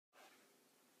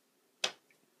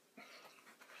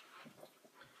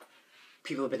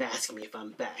People have been asking me if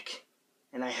I'm back,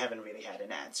 and I haven't really had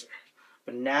an answer.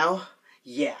 But now,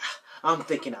 yeah, I'm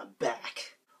thinking I'm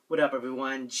back. What up,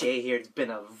 everyone? Jay here. It's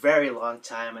been a very long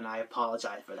time, and I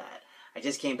apologize for that. I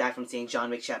just came back from seeing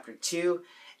John Wick Chapter 2,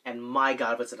 and my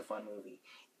god, was it a fun movie.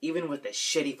 Even with the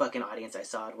shitty fucking audience I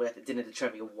saw it with, it didn't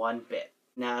deter me one bit.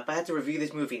 Now, if I had to review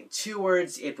this movie in 2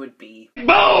 words, it would be BOOM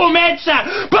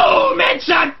HEADSHOT! BOOM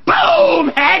HEADSHOT! BOOM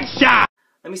HEADSHOT!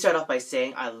 Let me start off by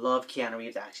saying I love Keanu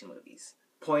Reeves action movies.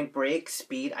 Point Break,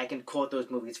 Speed, I can quote those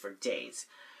movies for days.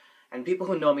 And people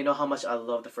who know me know how much I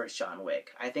love the first John Wick.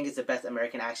 I think it's the best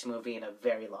American action movie in a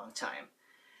very long time.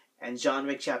 And John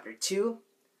Wick Chapter 2,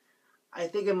 I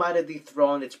think it might have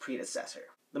dethroned its predecessor.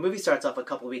 The movie starts off a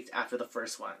couple weeks after the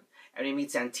first one, and we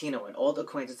meet Santino, an old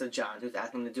acquaintance of John, who's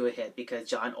asking him to do a hit because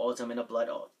John owes him in a blood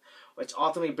oath, which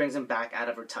ultimately brings him back out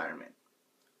of retirement.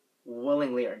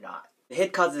 Willingly or not. The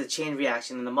hit causes a chain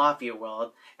reaction in the mafia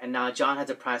world, and now John has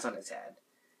a price on his head.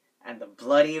 And the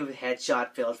bloody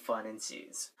headshot-filled fun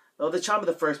ensues. Though the charm of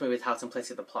the first movie is how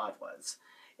simplistic the plot was.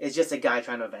 It's just a guy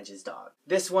trying to avenge his dog.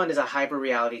 This one is a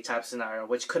hyper-reality type scenario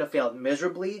which could have failed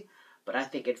miserably, but I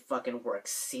think it fucking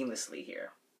works seamlessly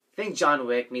here. Think John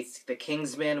Wick meets The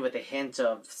Kingsman with a hint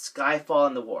of Skyfall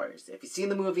and The Warriors. If you've seen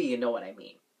the movie, you know what I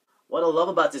mean. What I love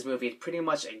about this movie is pretty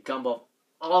much a gumbo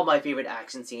of all my favorite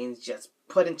action scenes just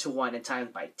put into one and times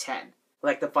by 10.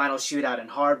 Like the final shootout in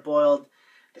Hard Boiled,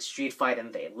 the street fight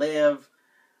in They Live,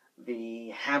 the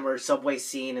Hammer subway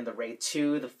scene in The Raid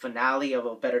 2, the finale of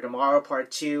A Better Tomorrow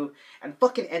Part 2, and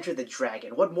fucking Enter the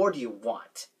Dragon. What more do you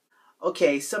want?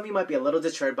 Okay, some of you might be a little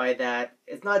deterred by that.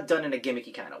 It's not done in a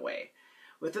gimmicky kind of way.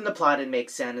 Within the plot, it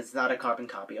makes sense. It's not a carbon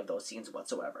copy of those scenes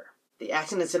whatsoever. The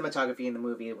action and cinematography in the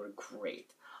movie were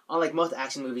great. Unlike most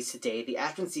action movies today, the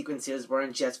action sequences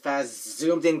weren't just fast,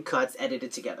 zoomed-in cuts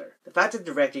edited together. The fact that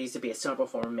the director used to be a stunt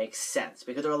performer makes sense,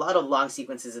 because there are a lot of long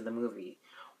sequences in the movie,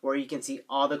 where you can see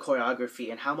all the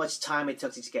choreography and how much time it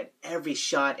took to get every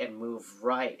shot and move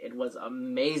right. It was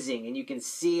amazing, and you can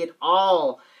see it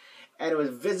all, and it was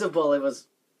visible. It was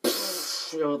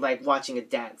like watching a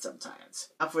dance sometimes.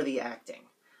 Now for the acting.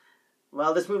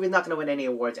 Well, this movie's not going to win any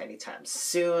awards anytime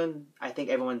soon. I think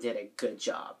everyone did a good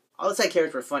job. All the side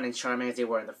characters were fun and charming as they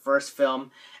were in the first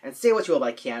film, and say what you will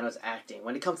about Keanu's acting.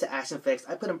 When it comes to action flicks,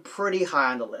 I put him pretty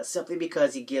high on the list, simply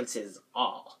because he gives his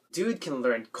all. Dude can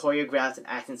learn choreographs and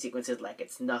action sequences like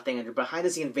it's nothing, and there are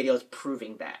behind-the-scenes videos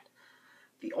proving that.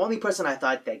 The only person I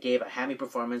thought that gave a hammy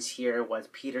performance here was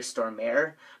Peter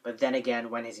Stormare, but then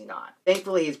again, when is he not?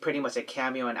 Thankfully, he's pretty much a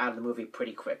cameo and out of the movie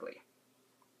pretty quickly.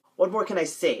 What more can I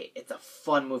say? It's a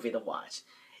fun movie to watch.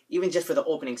 Even just for the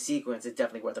opening sequence, it's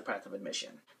definitely worth the price of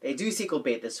admission. They do sequel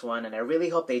bait this one, and I really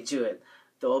hope they do it,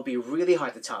 though it'll be really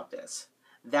hard to top this.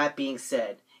 That being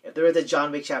said, if there is a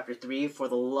John Wick Chapter 3, for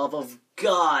the love of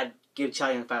God, give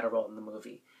Chow Yun-fat a role in the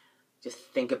movie. Just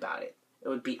think about it. It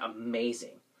would be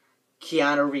amazing.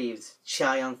 Keanu Reeves,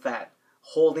 Chow Yun-fat,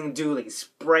 holding dualies,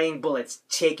 spraying bullets,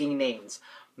 taking names.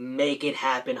 Make it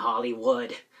happen,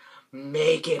 Hollywood.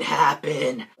 Make it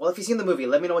happen. Well, if you've seen the movie,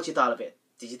 let me know what you thought of it.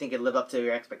 Did you think it lived up to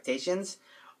your expectations?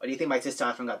 Or do you think my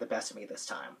testosterone got the best of me this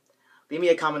time? Leave me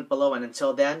a comment below, and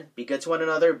until then, be good to one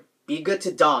another, be good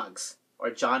to dogs, or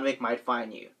John Wick might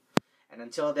find you. And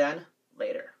until then,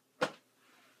 later.